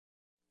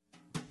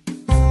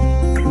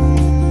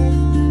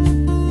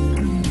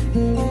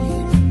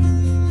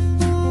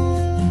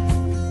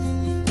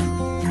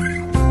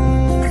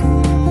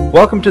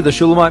Welcome to the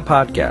Shulamite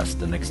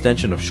Podcast, an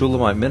extension of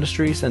Shulamite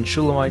Ministries and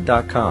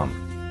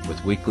Shulamite.com,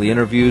 with weekly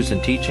interviews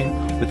and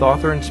teaching with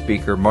author and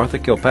speaker Martha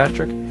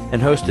Kilpatrick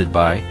and hosted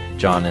by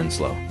John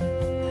Enslow.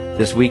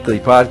 This weekly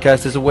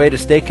podcast is a way to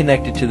stay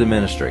connected to the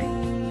ministry.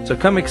 So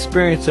come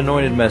experience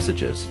anointed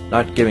messages,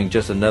 not giving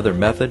just another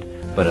method,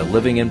 but a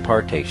living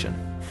impartation.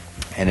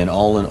 And an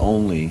all and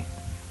only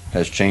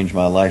has changed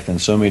my life in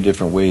so many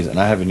different ways, and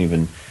I haven't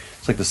even,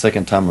 it's like the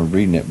second time I'm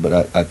reading it,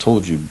 but I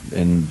told you,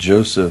 in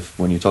Joseph,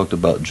 when you talked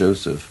about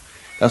Joseph,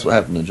 that's what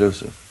happened to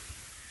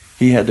Joseph.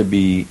 He had to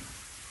be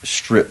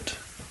stripped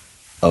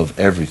of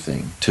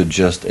everything to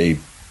just a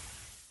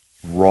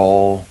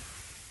raw,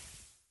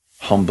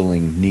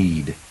 humbling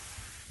need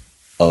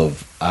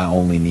of, I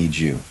only need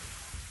you.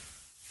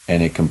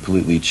 And it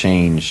completely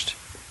changed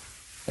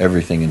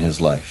everything in his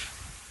life.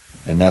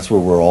 And that's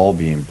where we're all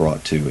being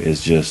brought to,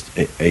 is just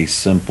a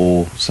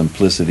simple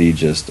simplicity,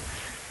 just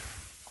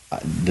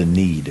the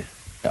need,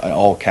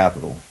 all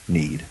capital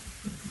need.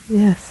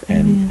 Yes,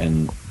 amen.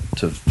 And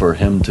for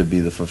him to be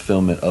the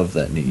fulfillment of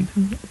that need.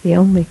 Mm-hmm. The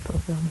only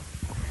fulfillment.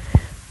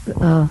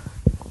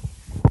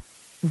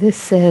 This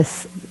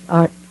says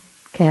Art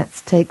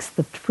Katz takes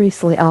the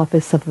priestly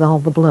office of all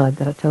the blood,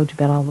 that I told you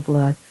about all the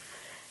blood.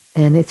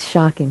 And it's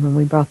shocking when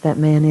we brought that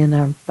man in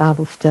our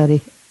Bible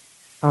study,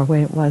 or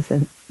where it was,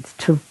 and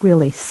to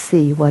really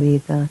see what he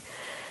had done.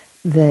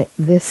 The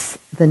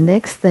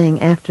next thing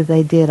after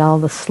they did all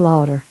the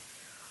slaughter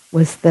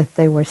was that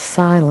they were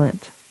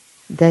silent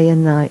day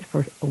and night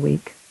for a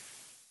week.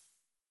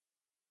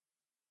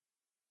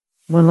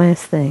 One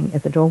last thing.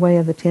 At the doorway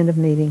of the tent of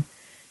meeting,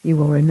 you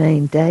will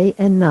remain day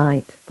and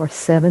night for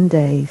 7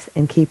 days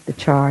and keep the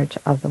charge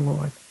of the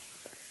Lord,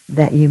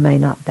 that you may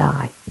not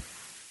die.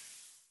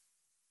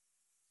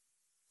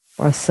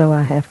 For so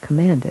I have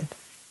commanded.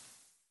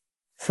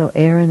 So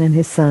Aaron and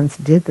his sons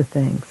did the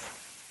things.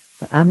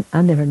 But I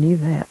never knew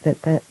that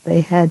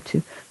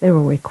they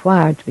were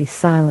required to be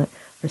silent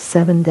for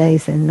 7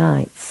 days and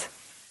nights,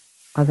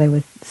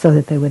 so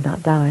that they would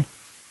not die.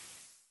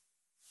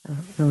 I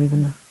don't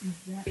even know.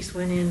 Priests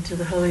went into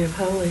the Holy of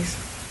Holies.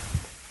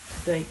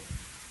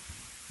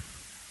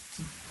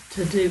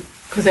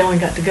 Because they only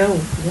got to go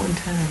one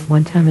time.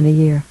 One time in a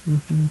year.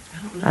 Mm-hmm.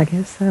 I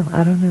guess so.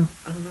 I don't know.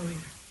 I don't know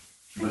either.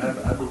 But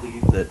I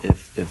believe that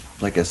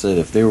if, like I said,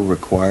 if they were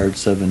required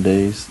 7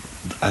 days,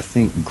 I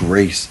think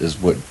grace is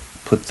what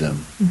put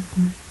them.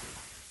 Mm-hmm.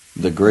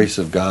 The grace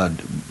of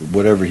God,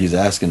 whatever he's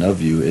asking of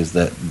you, is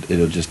that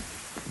it'll just,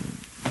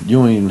 you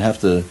don't even have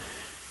to,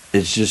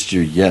 it's just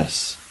your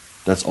yes.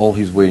 That's all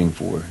he's waiting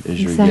for,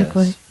 is your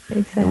yes.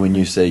 Exactly. And when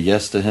you say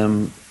yes to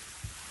him,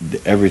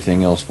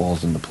 everything else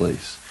falls into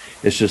place.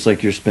 It's just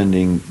like you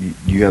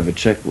have a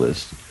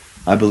checklist.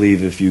 I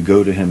believe if you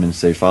go to him and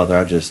say, Father,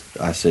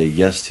 I say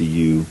yes to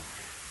you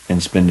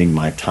and spending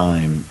my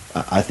time,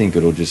 I think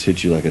it'll just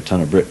hit you like a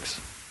ton of bricks.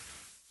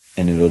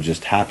 And it'll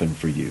just happen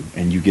for you.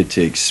 And you get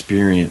to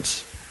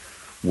experience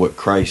what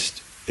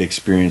Christ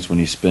experienced when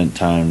he spent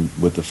time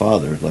with the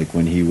Father. Like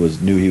when he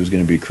knew he was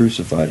going to be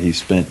crucified, he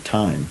spent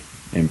time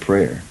in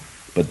prayer.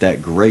 But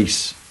that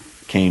grace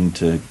came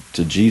to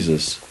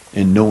Jesus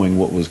in knowing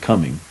what was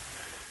coming.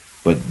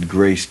 But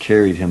grace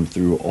carried him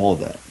through all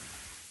that.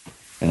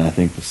 And I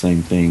think the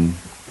same thing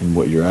in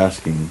what you're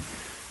asking,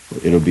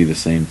 it'll be the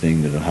same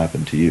thing that'll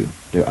happen to you.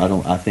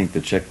 I think the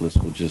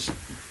checklist will just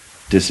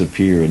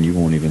disappear and you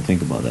won't even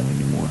think about that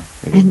anymore.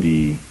 It'll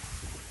be...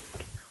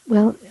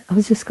 Well, I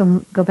was just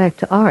going to go back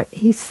to Art.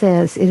 He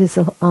says it is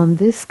on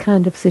this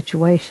kind of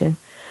situation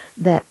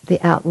that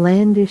the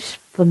outlandish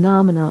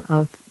phenomena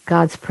of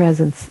God's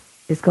presence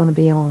is going to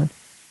be on.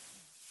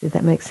 Did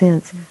that make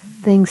sense?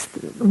 Mm-hmm. Things,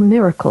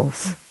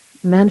 miracles,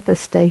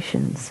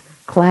 manifestations,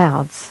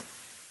 clouds,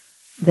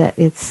 that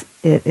it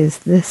is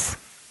this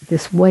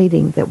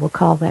waiting that will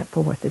call that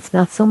forth. It's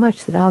not so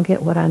much that I'll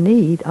get what I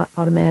need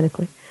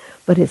automatically,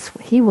 but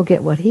he will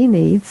get what he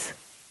needs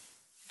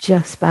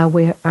just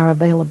by our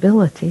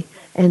availability.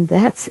 And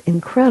that's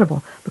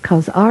incredible,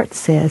 because Art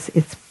says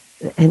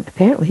and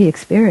apparently he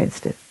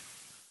experienced it,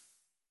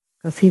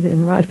 because he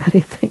didn't write about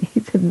anything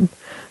he didn't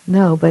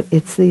know, but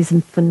it's these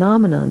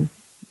phenomenal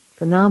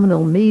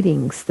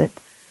meetings that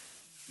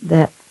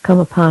come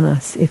upon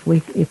us if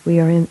we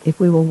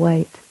will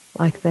wait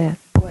like that.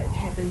 What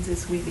happens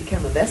is we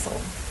become a vessel.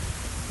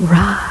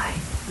 Right.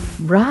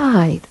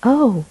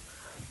 Oh.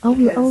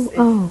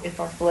 If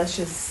our flesh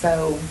is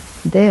so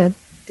dead,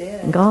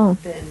 gone,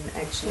 then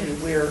actually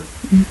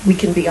we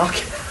can be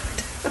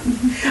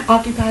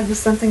occupied with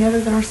something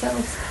other than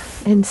ourselves.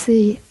 And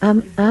see,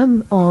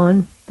 I'm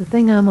on, the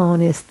thing I'm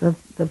on is the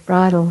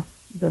bridal,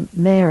 the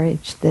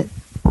marriage that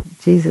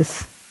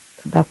Jesus,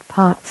 about the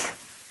pots,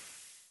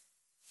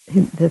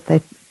 that they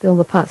fill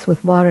the pots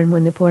with water, and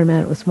when they pour them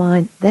out it was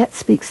wine. That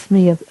speaks to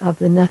me of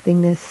the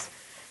nothingness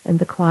and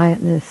the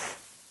quietness.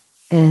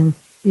 And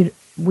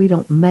we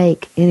don't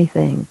make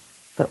anything,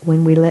 but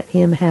when we let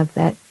him have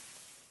that,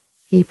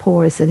 he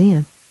pours it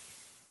in.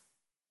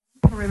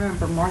 I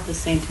remember Martha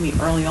saying to me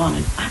early on,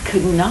 and I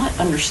could not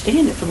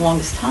understand it for the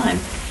longest time,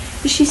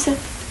 is she said,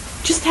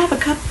 just have a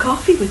cup of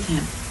coffee with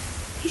him.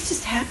 he's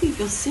just happy if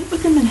you'll sit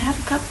with him and have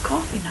a cup of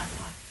coffee. And I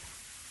thought,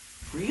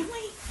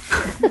 really?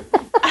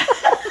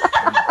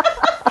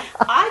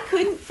 I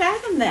couldn't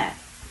fathom that.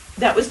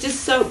 That was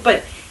just so,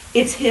 but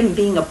it's him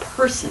being a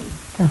person.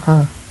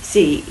 Uh-huh.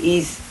 See,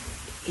 he's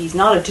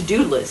not a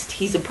to-do list.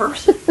 He's a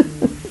person.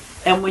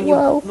 And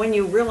when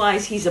you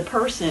realize he's a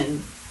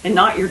person and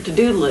not your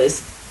to-do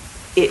list,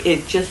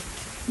 it just,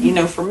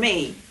 for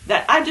me,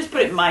 that I just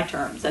put it in my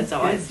terms. That's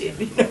how I see it.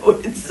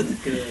 It's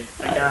good.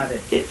 I got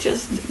it. It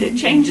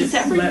changes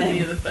Just everything. slap me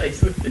in the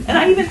face with it. And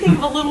I even think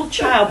of a little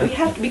child. We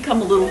have to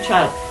become a little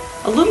child.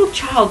 A little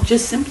child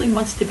just simply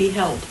wants to be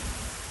held.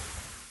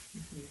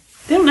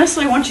 They don't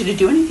necessarily want you to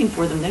do anything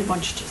for them. They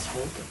want you to just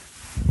hold them.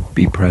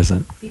 Be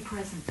present. Be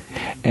present.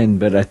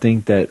 But I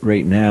think that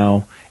right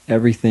now,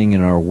 everything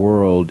in our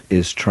world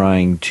is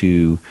trying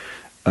to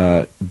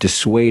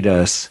dissuade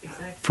us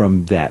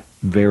from that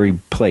very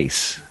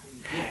place.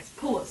 Yes.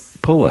 Pull us.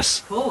 Pull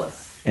us. Pull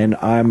us. And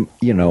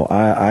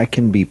I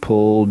can be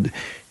pulled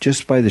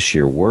just by the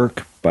sheer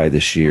work, by the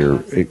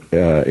sheer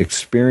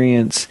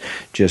experience,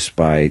 just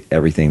by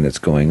everything that's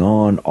going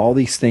on. All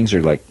these things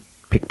are like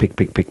pick, pick,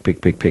 pick, pick,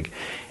 pick, pick, pick.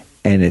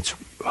 And it's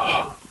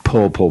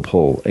pull, pull,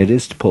 pull. It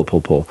is to pull,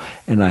 pull, pull.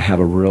 And I have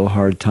a real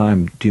hard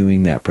time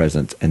doing that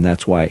presence. And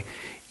that's why,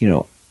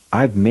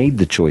 I've made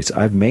the choice.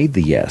 I've made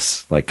the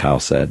yes, like Kyle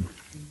said.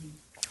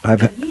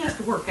 He has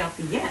to work out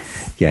the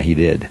yes. Yeah, he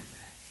did.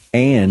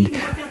 And He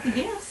worked out the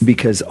yes.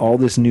 because all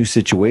this new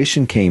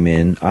situation came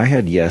in, I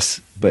had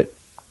yes, but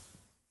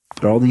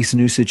all these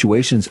new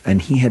situations,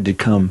 and he had to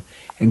come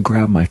and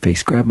grab my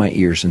face, grab my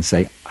ears, and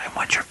say, I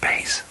want your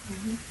face.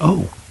 Mm-hmm.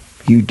 Oh,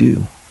 you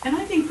do. And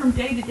I think from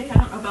day to day, I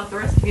don't know about the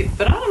rest of you,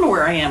 but I don't know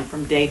where I am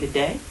from day to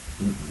day.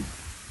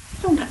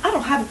 I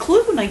don't have a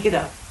clue when I get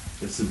up.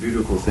 It's the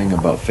beautiful thing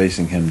about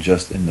facing him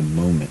just in the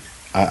moment.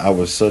 I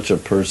was such a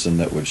person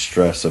that would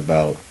stress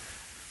about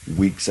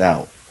weeks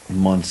out,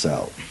 months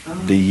out,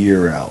 the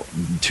year out,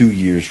 2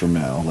 years from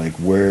now, like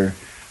where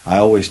I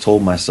always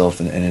told myself,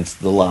 and it's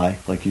the lie,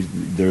 like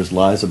there's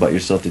lies about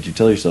yourself that you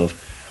tell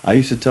yourself. I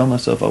used to tell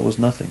myself I was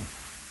nothing.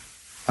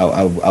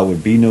 I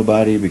would be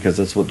nobody because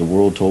that's what the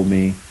world told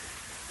me,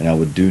 and I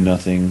would do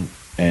nothing,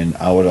 and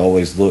I would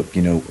always look,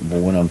 well,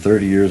 when I'm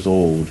 30 years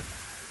old,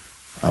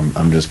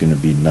 I'm just going to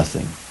be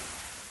nothing.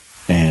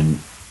 And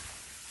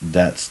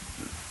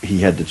he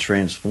had to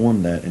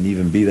transform that and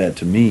even be that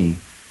to me,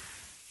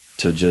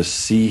 to just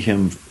see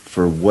him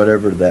for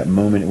whatever that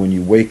moment, when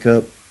you wake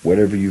up,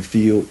 whatever you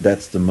feel,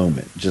 that's the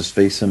moment. Just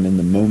face him in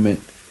the moment,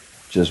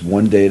 just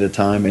one day at a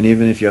time. And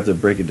even if you have to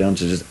break it down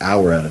to just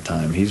hour at a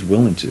time, he's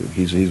willing to.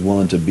 He's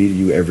willing to be to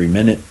you every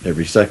minute,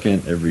 every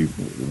second, every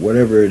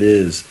whatever it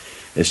is.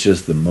 It's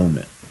just the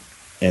moment.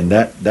 And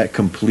that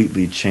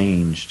completely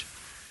changed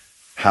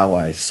how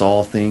I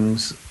saw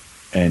things,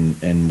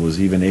 and was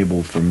even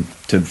able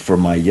for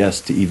my yes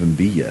to even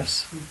be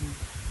yes. Mm-hmm.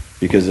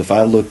 Because if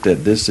I looked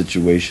at this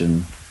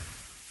situation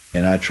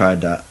and I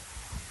tried to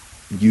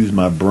use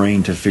my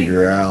brain to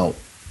figure out,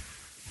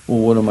 well,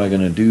 what am I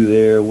going to do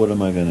there? What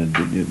am I going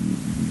to do?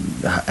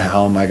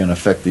 How am I going to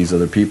affect these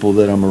other people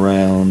that I'm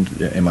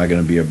around? Am I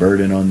going to be a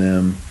burden on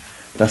them?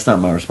 That's not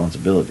my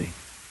responsibility.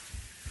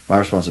 My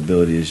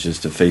responsibility is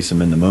just to face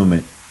him in the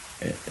moment.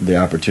 The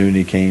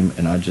opportunity came,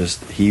 and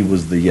he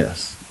was the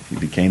yes. He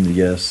became the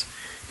yes.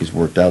 He's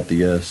worked out the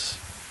yes.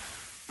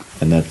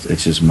 And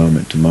it's just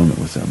moment to moment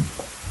with him.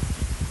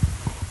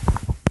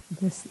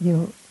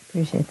 You'll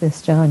appreciate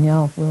this, John.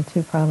 Y'all will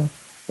too, probably.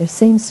 There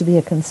seems to be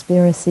a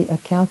conspiracy, a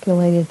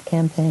calculated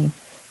campaign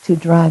to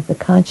drive the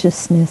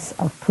consciousness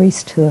of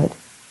priesthood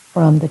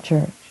from the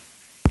church.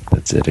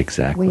 That's it,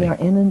 exactly. We are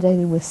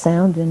inundated with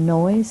sound and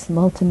noise,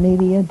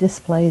 multimedia,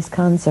 displays,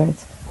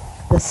 concerts,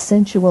 the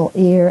sensual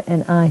ear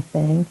and eye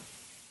thing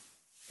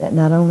that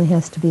not only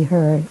has to be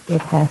heard,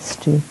 it has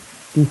to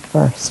be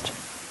first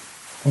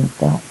and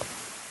felt.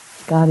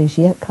 God is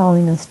yet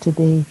calling us to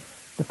be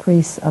the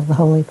priests of the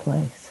holy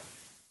place.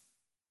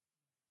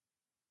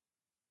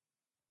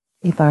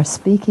 If our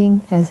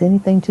speaking has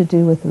anything to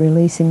do with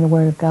releasing the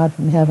Word of God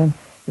from heaven,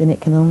 then it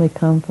can only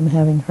come from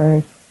having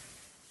heard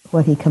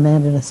what He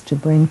commanded us to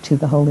bring to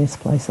the holiest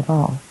place of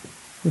all,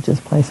 which is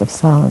a place of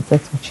silence.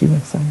 That's what you were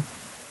saying.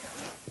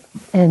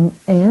 And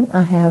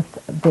I have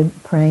been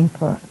praying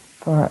for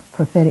a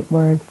prophetic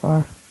word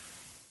for.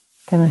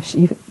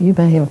 You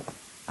may have.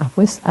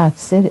 I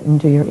said it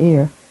into your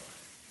ear.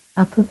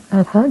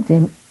 I've hugged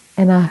him,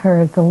 and I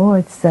heard the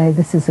Lord say,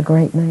 "This is a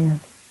great man."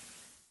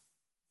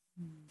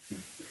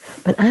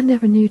 But I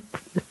never knew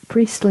the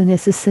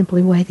priestliness is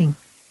simply waiting.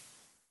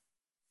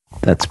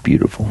 That's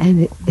beautiful.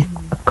 And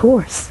of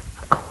course.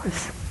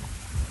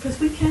 Because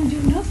we can do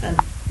nothing.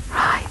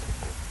 Right.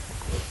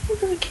 We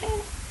really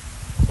can't.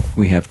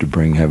 We have to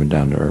bring heaven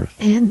down to earth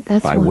And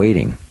that's by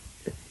waiting.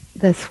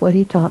 That's what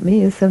he taught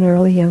me as an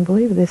early young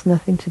believer. There's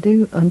nothing to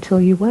do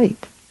until you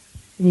wait.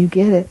 And you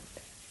get it.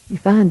 You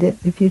find it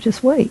if you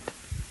just wait.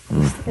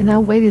 Mm. And I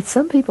waited.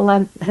 Some people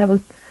I'd have a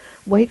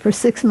wait for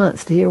 6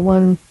 months to hear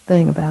one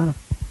thing about them.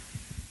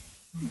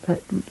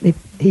 But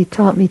he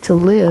taught me to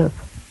live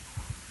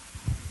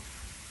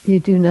you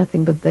do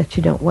nothing but that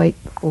you don't wait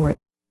for it.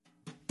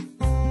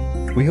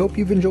 We hope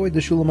you've enjoyed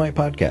the Shulamite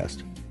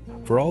podcast.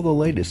 For all the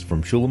latest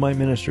from Shulamite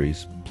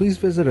Ministries, please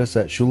visit us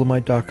at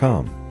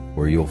shulamite.com,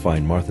 where you'll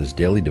find Martha's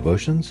daily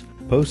devotions,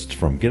 posts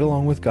from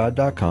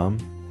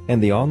getalongwithgod.com,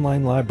 and the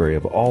online library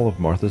of all of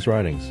Martha's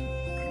writings.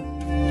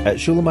 At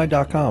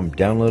shulamite.com,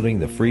 downloading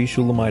the free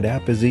Shulamite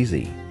app is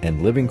easy,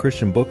 and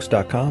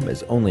livingchristianbooks.com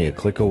is only a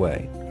click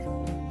away.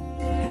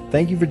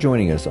 Thank you for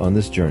joining us on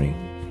this journey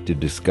to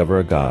discover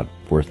a God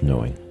worth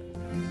knowing.